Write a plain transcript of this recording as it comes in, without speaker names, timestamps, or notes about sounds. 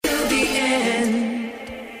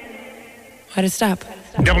Why'd it stop?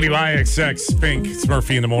 WIXX, Pink, it's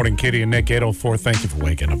Murphy in the morning, Katie and Nick, 804. Thank you for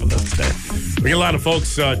waking up with us today. We get a lot of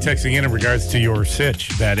folks texting in regards to your sitch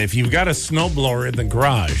that if you've got a snowblower in the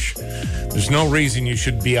garage, there's no reason you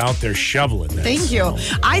should be out there shoveling that Thank snow. you.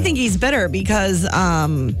 I think he's bitter because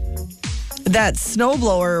that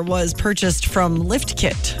snowblower was purchased from Lift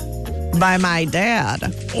Kit by my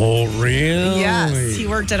dad. Oh, really? Yes, he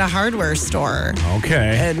worked at a hardware store.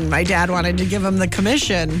 Okay. And my dad wanted to give him the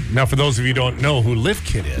commission. Now, for those of you who don't know who Lift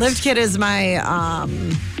Kit is. Lift Kit is my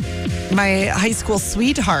my high school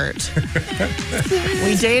sweetheart.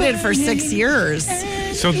 We dated for 6 years.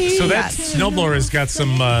 So that snowblower has got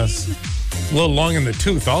some a little long in the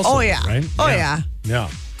tooth also. Oh, yeah. Right? Oh, yeah. Yeah.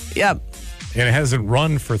 Yep. And it hasn't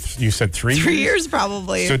run for, you said 3 years? 3 years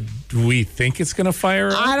probably. So do we think it's going to fire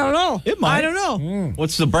up? I don't know. It might. I don't know.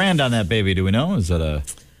 What's the brand on that baby? Do we know? Is that a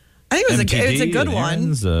I think MTD, it's a good an one.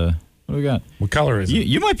 Aaron's, what do we got? What color is it?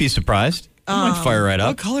 You might be surprised. It might fire right What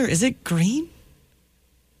up. color? Is it green?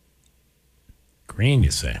 Green,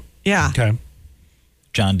 you say? Yeah. Okay.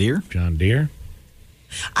 John Deere. John Deere.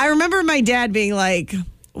 I remember my dad being like,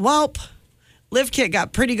 "Welp, Lift Kit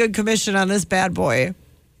got pretty good commission on this bad boy."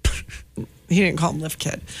 He didn't call him Lift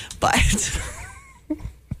Kit, but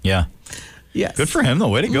Yeah. yes. Good for him, though.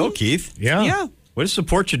 Way to go, Keith. Yeah. Yeah. Way to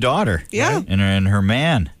support your daughter. Yeah. Right? And her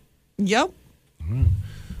man. Yep.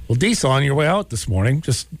 Well, Diesel, on your way out this morning,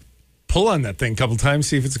 just pull on that thing a couple times,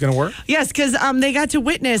 see if it's going to work. Yes, because they got to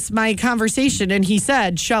witness my conversation, and he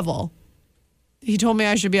said shovel. He told me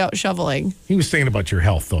I should be out shoveling. He was thinking about your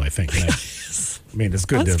health, though, I think. I mean, it's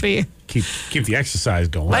good Must to be. keep the exercise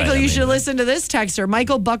going. Michael, Right, I you mean, should listen to this texter.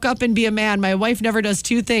 Michael, buck up and be a man. My wife never does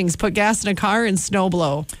two things: put gas in a car and snow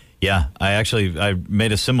blow. Yeah. I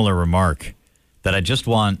made a similar remark that I just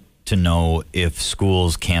want to know if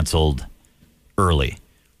school's canceled early,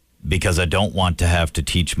 because I don't want to have to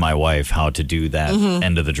teach my wife how to do that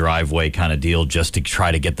end of the driveway kind of deal just to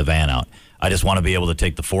try to get the van out. I just want to be able to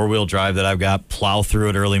take the four-wheel drive that I've got, plow through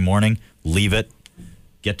it early morning, leave it,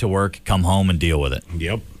 get to work, come home, and deal with it.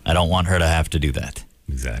 Yep. I don't want her to have to do that.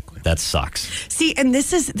 Exactly. That sucks. See, and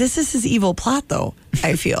this is his evil plot, though,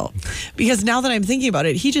 I feel. Because now that I'm thinking about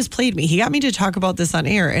it, he just played me. He got me to talk about this on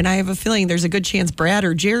air, and I have a feeling there's a good chance Brad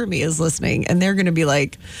or Jeremy is listening, and they're going to be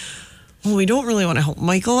like, well, we don't really want to help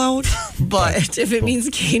Michael out, but if it means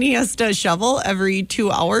Katie has to shovel every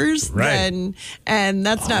 2 hours, Right. and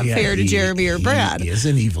that's not Yeah, fair to Jeremy or Brad. He is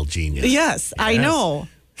an evil genius. Yes, I know.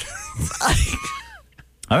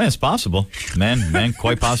 I mean, it's possible. Man,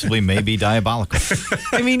 quite possibly may be diabolical.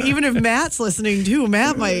 I mean, even if Matt's listening too,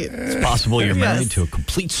 Matt might. It's possible you're married Yes. to a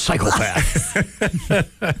complete psychopath.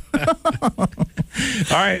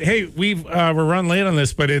 All right. Hey, we're run late on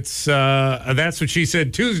this, but it's That's What She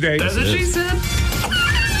Said Tuesday. That's what she said.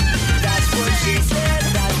 That's what she said.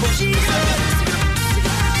 That's what she said.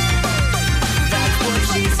 That's what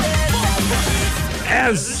she said.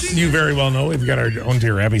 As you very well know, we've got our own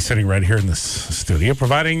dear Abby sitting right here in this studio,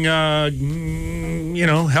 providing, help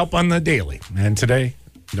on the daily. And today,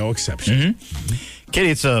 no exception. Katie,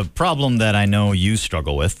 it's a problem that I know you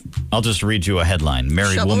struggle with. I'll just read you a headline.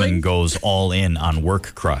 Married Shoveling? woman goes all in on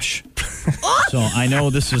work crush. So I know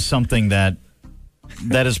this is something that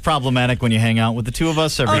is problematic when you hang out with the two of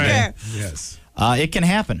us every day. Okay. Yes. It can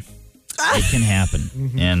happen. It can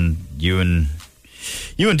happen. And you and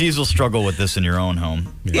Diesel struggle with this in your own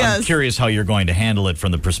home. I'm Yes. curious how you're going to handle it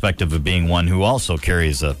from the perspective of being one who also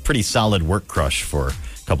carries a pretty solid work crush for a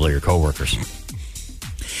couple of your coworkers.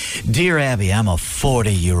 Dear Abby, I'm a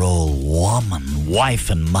 40-year-old woman, wife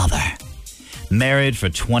and mother, married for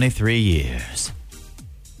 23 years.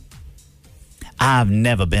 I've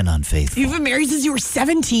never been unfaithful. You've been married since you were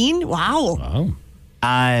 17? Wow. Oh.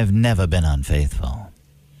 I've never been unfaithful.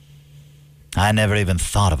 I never even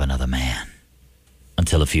thought of another man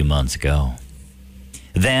until a few months ago.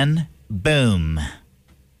 Then, boom,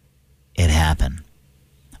 it happened.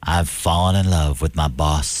 I've fallen in love with my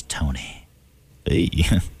boss, Tony. Hey.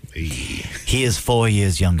 He is 4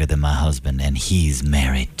 years younger than my husband, and he's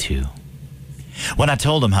married too. When I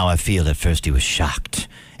told him how I feel, at first he was shocked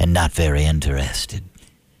and not very interested.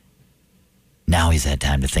 Now he's had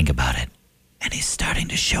time to think about it, and he's starting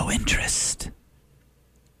to show interest.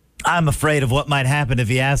 I'm afraid of what might happen if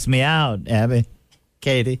he asks me out, Abby.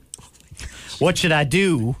 Katie. What should I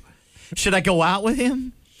do? Should I go out with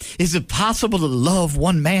him? Is it possible to love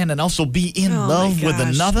one man and also be in Oh, love my with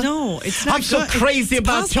gosh. another? No, it's not I'm so good. crazy It's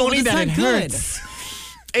about possible, Tony but that it's it not good. hurts.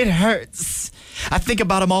 It hurts. I think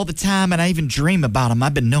about him all the time, and I even dream about him.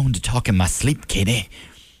 I've been known to talk in my sleep, Katie.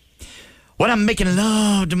 When I'm making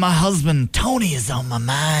love to my husband, Tony is on my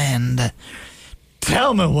mind.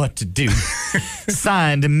 Tell me what to do.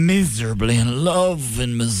 Signed, Miserably in Love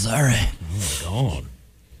in Missouri. God.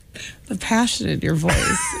 The passion in your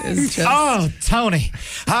voice is just. Oh, Tony.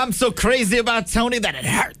 I'm so crazy about Tony that it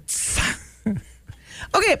hurts.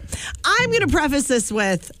 Okay, I'm going to preface this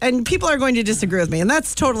with, and people are going to disagree with me, and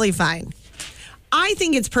that's totally fine. I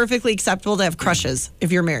think it's perfectly acceptable to have crushes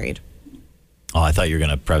if you're married. Oh, I thought you were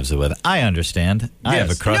going to preface it with, I understand. I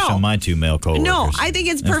have a crush No. on my 2 male coworkers. No, I think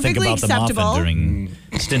it's And perfectly think about them acceptable. often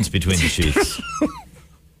during stints between the sheets.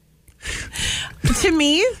 To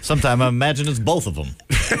me, Sometimes I imagine it's both of them.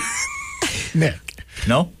 Nick.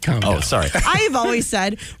 No? Calm down. Sorry. I have always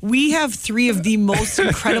said we have 3 of the most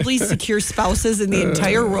incredibly secure spouses in the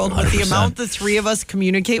entire world with the 100%. amount the 3 of us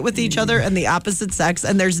communicate with each other and the opposite sex,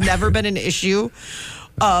 and there's never been an issue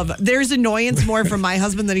of there's annoyance more from my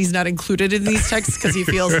husband that he's not included in these texts because he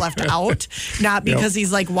feels left out, not because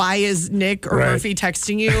he's like, why is Nick or Right. Murphy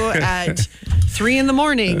texting you at 3 a.m.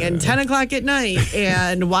 and 10 o'clock at night,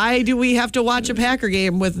 and why do we have to watch a Packer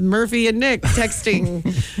game with Murphy and Nick texting?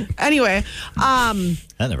 Anyway, That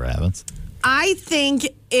never happens. I think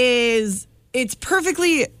it's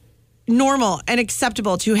perfectly normal and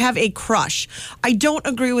acceptable to have a crush. I don't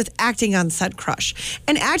agree with acting on said crush.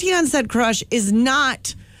 And acting on said crush is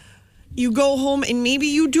not you go home and maybe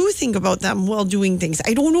you do think about them while doing things.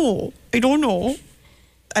 I don't know.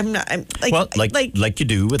 I'm Like you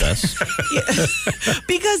do with us.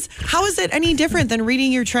 because how is it any different than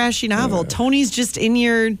reading your trashy novel? Tony's just in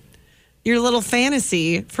your little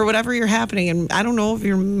fantasy for whatever you're happening. And I don't know if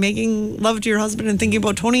you're making love to your husband and thinking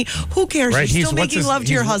about Tony. Who cares? Right, You're still what's making his- love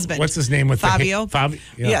to your he's- husband. what's his name with the- Fabio? Fabio,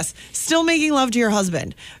 yeah. Yes. Still making love to your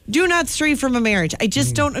husband. Do not stray from a marriage. I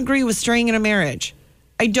just don't agree with straying in a marriage.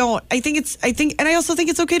 I don't. And I also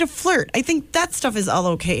think it's okay to flirt. I think that stuff is all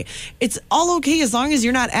okay. It's all okay as long as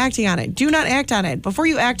you're not acting on it. Do not act on it. Before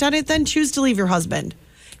you act on it, then choose to leave your husband.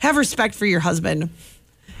 Have respect for your husband.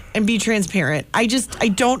 And be transparent. I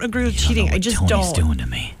don't agree with cheating. I just Tony's don't. doing to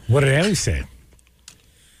me. What did Annie say?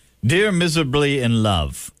 Dear Miserably in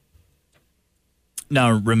Love.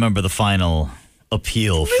 Now remember the final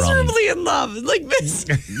appeal Miserably in love. Like this.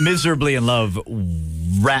 from Miserably in Love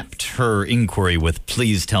wrapped her inquiry with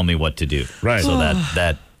please tell me what to do. Right. So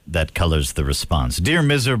that colors the response. Dear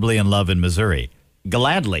Miserably in Love in Missouri.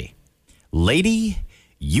 Gladly. Lady,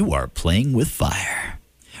 you are playing with fire.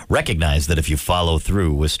 Recognize that if you follow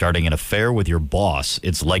through with starting an affair with your boss,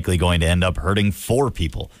 it's likely going to end up hurting 4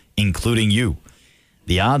 people, including you.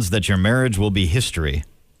 The odds that your marriage will be history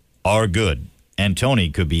are good, and Tony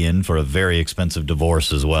could be in for a very expensive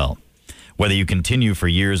divorce as well. Whether you continue for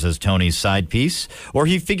years as Tony's side piece, or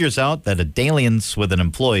he figures out that a dalliance with an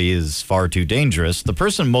employee is far too dangerous, the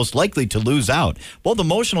person most likely to lose out, both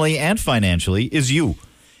emotionally and financially, is you.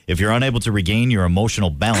 If you're unable to regain your emotional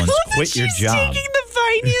balance, quit your She's job. taking the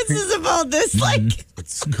finances about this. Like,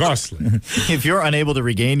 It's costly. If you're unable to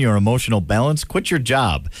regain your emotional balance, quit your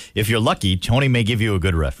job. If you're lucky, Tony may give you a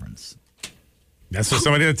good reference. That's what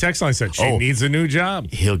somebody in the text line said. She Oh. needs a new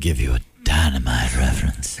job. He'll give you a dynamite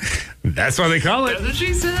reference. That's why they call it.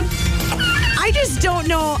 I just don't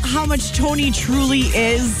know how much Tony truly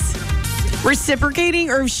is reciprocating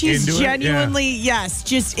or if she's Into it? genuinely, yes,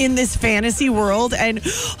 just in this fantasy world. And,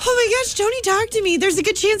 oh my gosh, Tony talked to me. There's a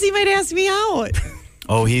good chance he might ask me out.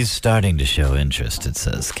 Oh, he's starting to show interest, it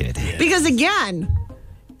says Katie. Because again,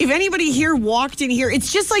 if anybody here walked in here,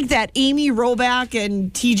 it's just like that Amy Roback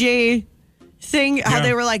and TJ thing, how Yeah.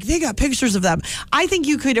 they were like, they got pictures of them. I think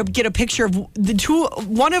you could get a picture of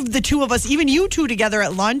one of the 2 of us, even you 2 together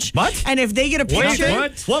at lunch. What? And if they get a Wait, picture.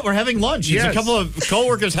 what? What? We're having lunch. It's a Yes. couple of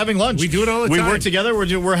coworkers having lunch. We do it all the time. We work together.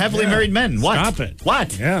 We're happily Yeah. married men. What? Stop it.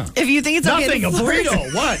 What? Yeah. If you think it's okay Nothing. to A flirt.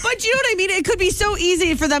 burrito. What? But you know what I mean? It could be so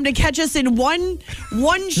easy for them to catch us in one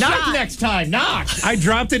Knock shot. next time. Knock. I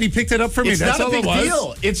dropped it. He picked it up for me. It's That's not a all big it was.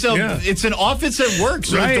 deal. It's Yeah. an office at work,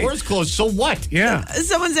 so Right. the door's closed. So what? Yeah.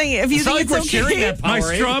 Someone's saying, if you It's not think like it's we're sharing okay. that My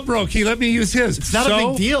Powerade. straw broke. He let me use his. It's not a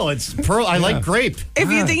big deal. It's pearl. I like grape.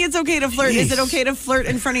 If you think it's okay to flirt, is it Jeez. okay to flirt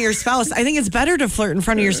in front of your spouse? I think it's better to flirt in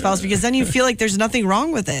front of your spouse because then you feel like there's nothing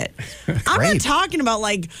wrong with it. I'm not talking about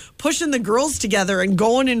like pushing the girls together and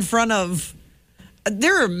going in front of.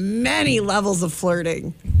 There are many levels of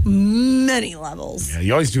flirting. Many levels. Yeah,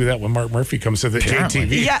 you always do that when Mark Murphy comes to the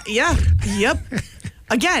Apparently. JTV. Yep.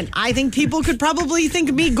 Again, I think people could probably think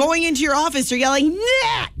of me going into your office or yelling,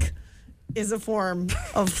 Nick, is a form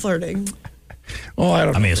of flirting. Oh, I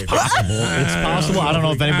don't know. I mean, it's possible. It's possible. I don't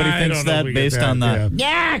know if anybody I thinks don't know if that we get based that, on the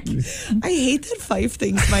yeah. I hate that Fife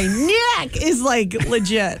thinks my neck is like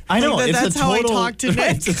legit. I know. Like it's that's a how total, I talk to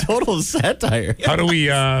Nick. It's a total satire. How do we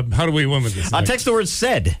win with this? Nick? Text the word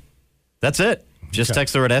said. That's it. Just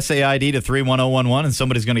text the word SAID to 31011 and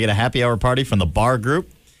somebody's going to get a happy hour party from the bar group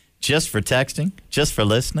just for texting, just for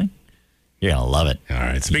listening. You're going to love it. All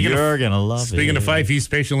right. You're going to love it. Speaking of Fife, he's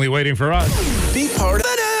patiently waiting for us. Be part of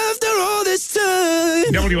it after all this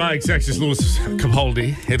time. WIXX is Louis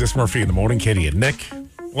Capaldi. It is Murphy in the morning. Katie and Nick.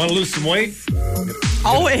 Want to lose some weight?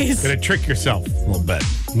 Always. Going to trick yourself a little bit.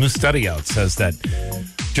 New study out says that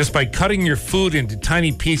just by cutting your food into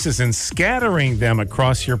tiny pieces and scattering them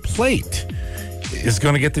across your plate is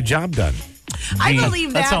going to get the job done. I believe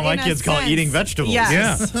that. That's how my in a kids call it sense. eating vegetables.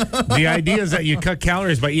 Yes. Yeah. The idea is that you cut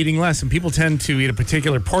calories by eating less, and people tend to eat a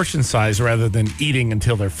particular portion size rather than eating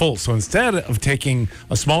until they're full. So instead of taking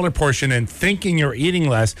a smaller portion and thinking you're eating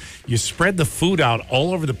less, you spread the food out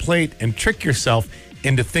all over the plate and trick yourself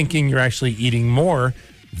into thinking you're actually eating more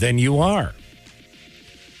than you are.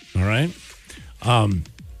 All right?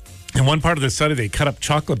 In one part of the study, they cut up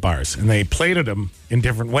chocolate bars and they plated them in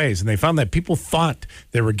different ways. And they found that people thought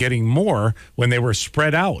they were getting more when they were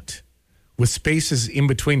spread out with spaces in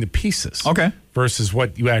between the pieces. Okay. Versus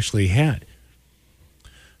what you actually had.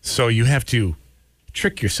 So you have to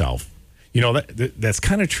trick yourself. You know, that's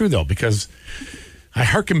kind of true, though, because I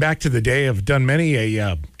hearken back to the day I've done many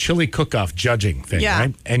a chili cook-off judging thing, Yeah.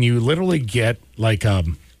 right? And you literally get like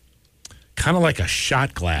kind of like a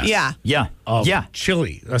shot glass Yeah. Yeah. of Yeah.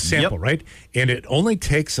 chili, a sample, Yep. right? And it only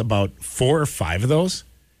takes about 4 or 5 of those,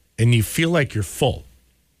 and you feel like you're full.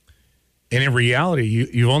 And in reality,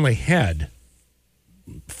 you've only had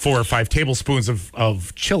 4 or 5 tablespoons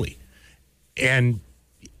of chili, and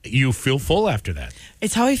you feel full after that.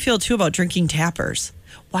 It's how I feel, too, about drinking tappers.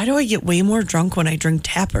 Why do I get way more drunk when I drink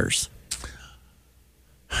tappers?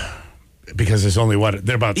 Because there's only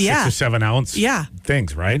they're about 6 or 7 ounce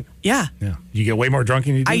things, right? Yeah. Yeah. You get way more drunk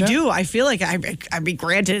than you do I that? do. I feel like I mean,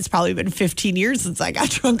 granted, it's probably been 15 years since I got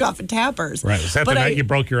drunk off of tappers. Right. Was that the night you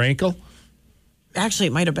broke your ankle? Actually,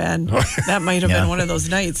 it might have been. That might have Yeah. been one of those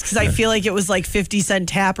nights because I feel like it was like 50-cent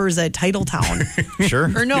tappers at Titletown.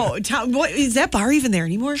 Sure. Or no, what is that bar even there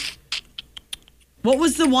anymore? What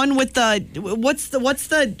was the one with the what's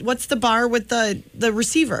the bar with the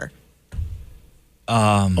receiver?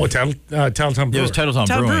 Titletown Brewer. It was Titletown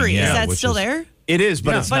Town Brewing. Brewery. Yeah, Is that which still there? It is,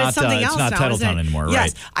 but Yeah. it's But not. it's something else not now, isn't Titletown it? anymore,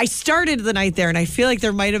 Yes, right? I started the night there, and I feel like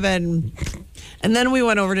there might have been. And then we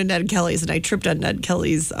went over to Ned Kelly's, and I tripped on Ned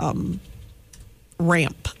Kelly's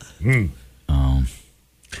ramp.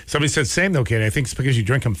 Somebody said same though, Kate. I think it's because you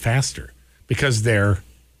drink them faster because they're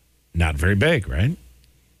not very big, right?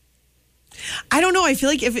 I don't know. I feel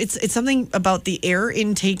like if it's something about the air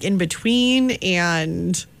intake in between,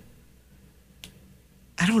 and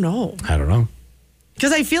I don't know I don't know.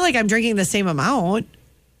 because I feel like I'm drinking the same amount.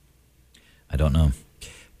 I don't know.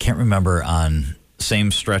 Can't remember on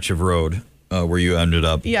same stretch of road where you ended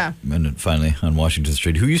up. Yeah. And then finally on Washington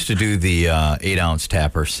Street. Who used to do the 8-ounce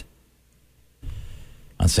tappers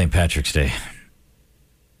on St. Patrick's Day?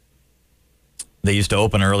 They used to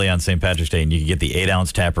open early on St. Patrick's Day, and you could get the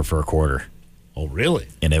 8-ounce tapper for $0.25. Oh, really?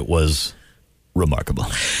 And it was remarkable.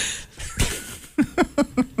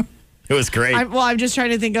 It was great. I'm just trying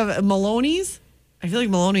to think of Maloney's. I feel like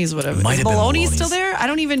Maloney's would have. Might Is have been Maloney's still Maloney's. there? I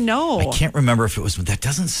don't even know. I can't remember if it was. That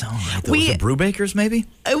doesn't sound right. Was it Brewbaker's, maybe?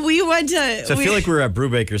 We went to. So I feel like we were at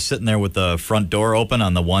Brewbaker's sitting there with the front door open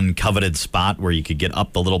on the one coveted spot where you could get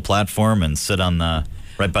up the little platform and sit on the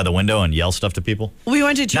right by the window and yell stuff to people. we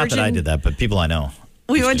went to church. Not that I did that, but people I know.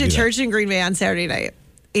 We used went to do that. church in Green Bay on Saturday night,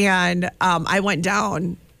 and I went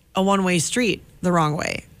down a one-way street the wrong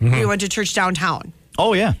way. We went to church downtown,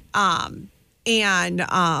 Oh, yeah. and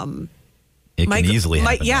It can easily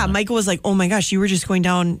happen. yeah, down there. Michael was like, "Oh my gosh, you were just going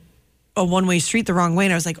down a one-way street the wrong way,"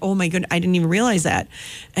 and I was like, "Oh my goodness, I didn't even realize that."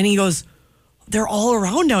 And he goes, "They're all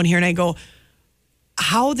around down here," and I go,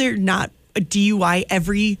 "How they're not a DUI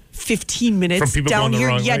every 15 minutes From people down going the here?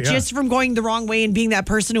 wrong way, yeah. Just from going the wrong way and being that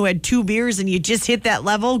person who had 2 beers and you just hit that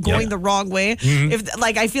level going the wrong way. If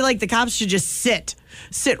like, I feel like the cops should just sit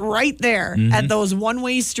right there at those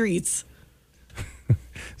one-way streets."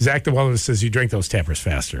 Zach the Wellness says you drink those tappers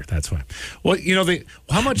faster. That's why. Well, you know,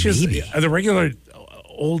 how much is the regular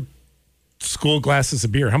old school glasses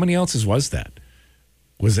of beer? How many ounces was that?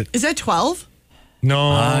 Was it? Is that 12?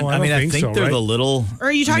 No, I don't I think so, they're right? the little. Or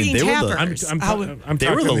are you talking they were tappers? They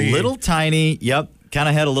were the little tiny. Yep, kind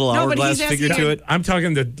of had a little No, but hourglass he's figure asking- to it. I'm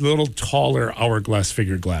talking the little taller hourglass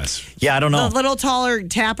figure glass. Yeah, I don't know. The little taller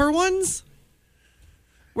tapper ones?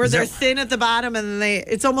 Where Is they're that- thin at the bottom and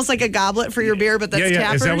it's almost like a goblet for your beer, but that's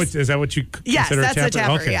yeah. tappers. Is that what you Yes, consider that's a a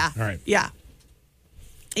tapper. Okay. Yeah. All right. Yeah.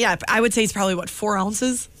 Yeah, I would say it's probably 4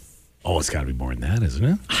 ounces? Oh, it's got to be more than that, isn't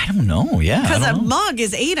it? I don't know. Yeah, Because I a don't know. mug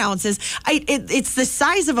is 8 ounces. It's the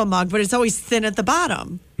size of a mug, but it's always thin at the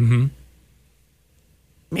bottom.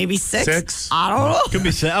 Maybe 6. 6? I don't know. Could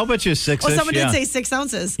be. I'll bet you 6. Well, someone did say 6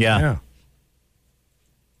 ounces. Yeah. Yeah.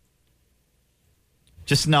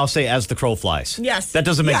 Just now say as the crow flies. Yes. That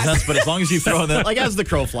doesn't make Yes. sense, but as long as you throw that, like as the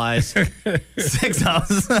crow flies, 6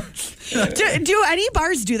 ounces. Do any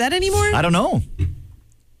bars do that anymore? I don't know.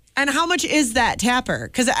 And how much is that tapper?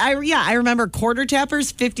 Because I remember quarter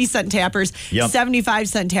tappers, 50-cent tappers, Yep.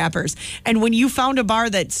 75-cent tappers. And when you found a bar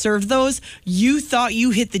that served those, you thought you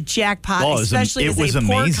hit the jackpot, Oh, especially it as was a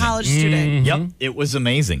poor amazing. college student. Yep, it was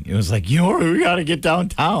amazing. It was like, we got to get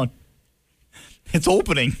downtown. It's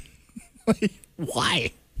opening. Like,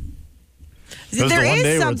 why? It was There the one day is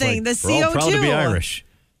where it's something. like, The we're all CO2. proud to be Irish.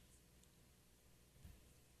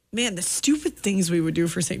 Man, the stupid things we would do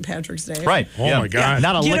for St. Patrick's Day. Right. Oh, my God.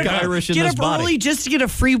 Not a Get lick up- of Irish in Get this up body. early just to get a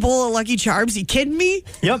free bowl of Lucky Charms. You kidding me?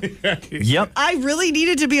 Yep. Yep. I really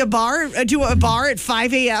needed to be to a bar at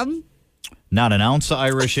 5 a.m. Not an ounce of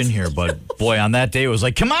Irish in here, but boy, on that day it was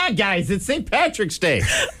like, come on, guys, it's St. Patrick's Day.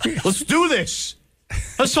 Let's do this.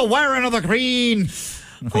 Let's all wear another green.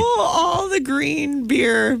 Oh, all the green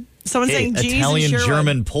beer. Someone's saying G's Italian, and Sherwood.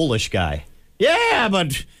 German, Polish guy. Yeah,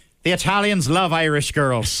 but the Italians love Irish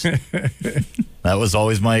girls. That was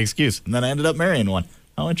always my excuse. And then I ended up marrying one.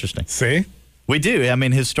 How interesting. See? We do. I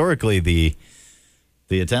mean, historically, the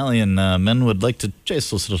Italian men would like to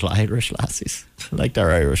chase those little Irish lassies. Liked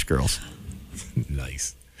our Irish girls.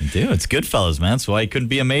 Nice. They do. It's Goodfellas, man. That's why he couldn't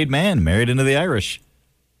be a made man. Married into the Irish.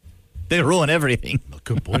 They ruin everything.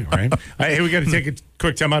 Good point, right? All right, hey, we got to take a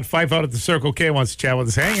quick time out. 5 out at the Circle K wants to chat with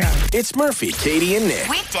us. Hang on. It's Murphy, Katie, and Nick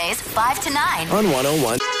Weekdays 5 to 9. on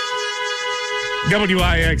 101.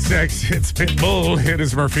 WIXX, it's Pitbull. It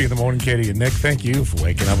is Murphy in the morning, Katie and Nick. Thank you for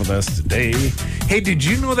waking up with us today. Hey, did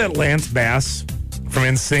you know that Lance Bass from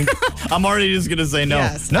NSYNC I'm already just going to say no.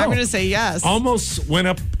 Yes, No. I'm going to say yes. almost went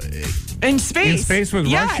up in space. in space with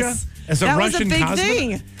Yes. Russia as a that Russian was a big cosmonaut?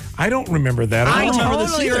 thing. I don't remember that. I don't remember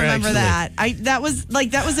this totally either, remember actually.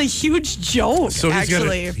 that. That was a huge joke. So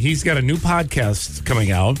actually, he's got a new podcast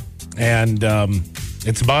coming out, and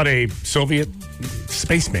it's about a Soviet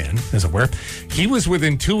spaceman, as it were. He was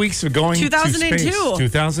within 2 weeks of going 2002. to space.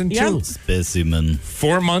 2002. Yep. Specimen.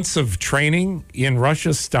 4 months of training in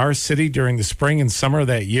Russia's Star City during the spring and summer of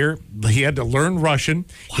that year. He had to learn Russian.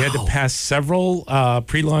 He had to pass several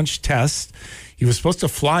pre-launch tests. He was supposed to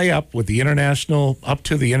fly up to the International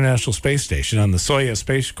Space Station on the Soyuz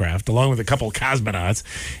spacecraft, along with a couple of cosmonauts,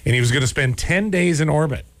 and he was going to spend 10 days in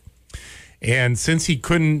orbit. And since he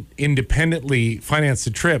couldn't independently finance the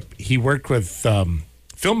trip, he worked with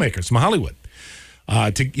filmmakers from Hollywood to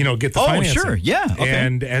get the financing. sure. Yeah. Okay.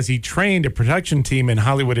 And as he trained, a production team in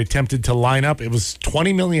Hollywood attempted to line up. It was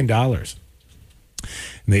 $20 million.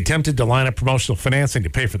 And they attempted to line up promotional financing to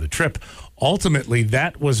pay for the trip. Ultimately,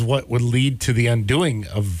 that was what would lead to the undoing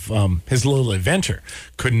of his little adventure.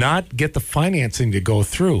 Could not get the financing to go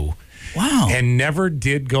through. Wow. And never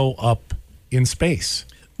did go up in space.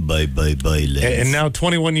 Bye, Lance. And now,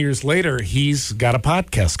 21 years later, he's got a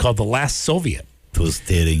podcast called The Last Soviet. was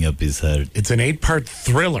tearing up his heart. It's an 8-part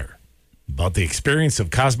thriller about the experience of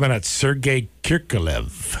cosmonaut Sergei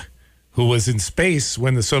Kirkorov, who was in space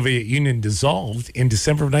when the Soviet Union dissolved in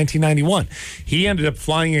December of 1991. He ended up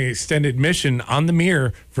flying an extended mission on the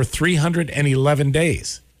Mir for 311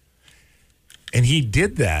 days. And he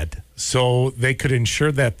did that so they could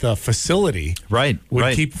ensure that the facility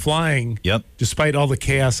would keep flying despite all the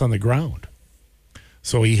chaos on the ground.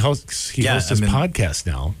 So he hosts his podcast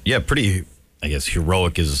now. Yeah, pretty, I guess,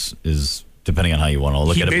 heroic is depending on how you want to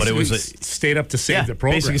look at it. But it was stayed up to save the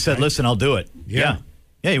program. Basically said, listen, I'll do it. Yeah,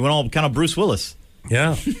 he went all kind of Bruce Willis.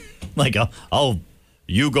 Yeah. Like,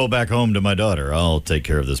 you go back home to my daughter. I'll take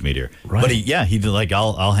care of this meteor. Right. But he did like,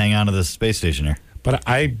 I'll hang on to this space station here. But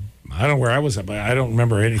I don't know where I was at, but I don't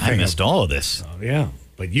remember anything. I missed all of this. Yeah.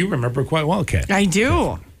 But you remember quite well, Kat. I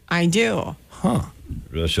do. Huh.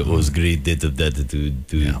 Russia was great date of that to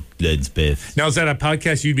Lance Bass. Now, is that a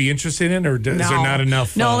podcast you'd be interested in, or is there not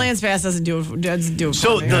enough? No, Lance Bass doesn't do it.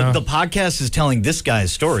 So for me. the podcast is telling this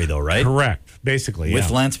guy's story, though, right? Correct. Basically, With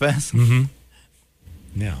Lance Bass?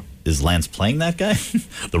 Mm-hmm. Yeah. Is Lance playing that guy?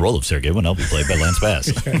 The role of Sergei will now be played by Lance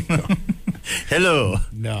Bass. Hello.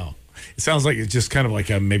 No. It sounds like it's just kind of like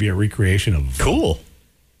maybe a recreation of. Cool.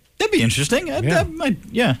 That'd be interesting. That might,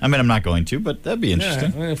 I mean, I'm not going to, but that'd be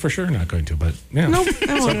interesting. Yeah, for sure not going to, but yeah. Nope,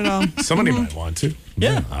 I won't at all. Somebody might want to.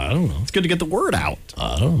 Yeah. I don't know. It's good to get the word out.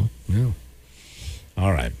 I don't know. Yeah.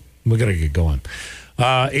 All right. We got to get going.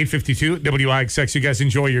 8:52 WIXX. You guys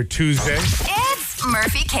enjoy your Tuesday. It's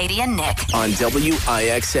Murphy, Katie, and Nick. On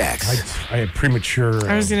WIXX. I had premature.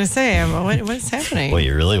 I was going to say, what's happening? Well,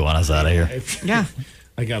 you really want us out of here? Yeah.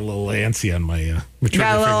 I got a little antsy on my trigger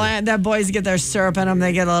Got a little, finger. that boys get their syrup in them.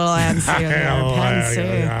 They get a little antsy. I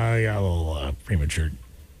Fancy. got a little premature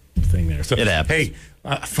thing there. So It happens. Hey,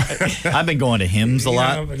 I've been going to hymns a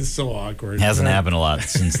lot. yeah, but it's so awkward. Hasn't happened a lot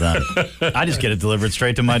since then. I just get it delivered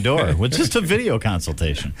straight to my door with just a video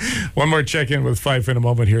consultation. One more check-in with Fife in a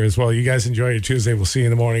moment here as well. You guys enjoy your Tuesday. We'll see you in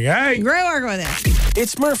the morning. Hey! Great work with it.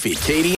 It's Murphy, Katie.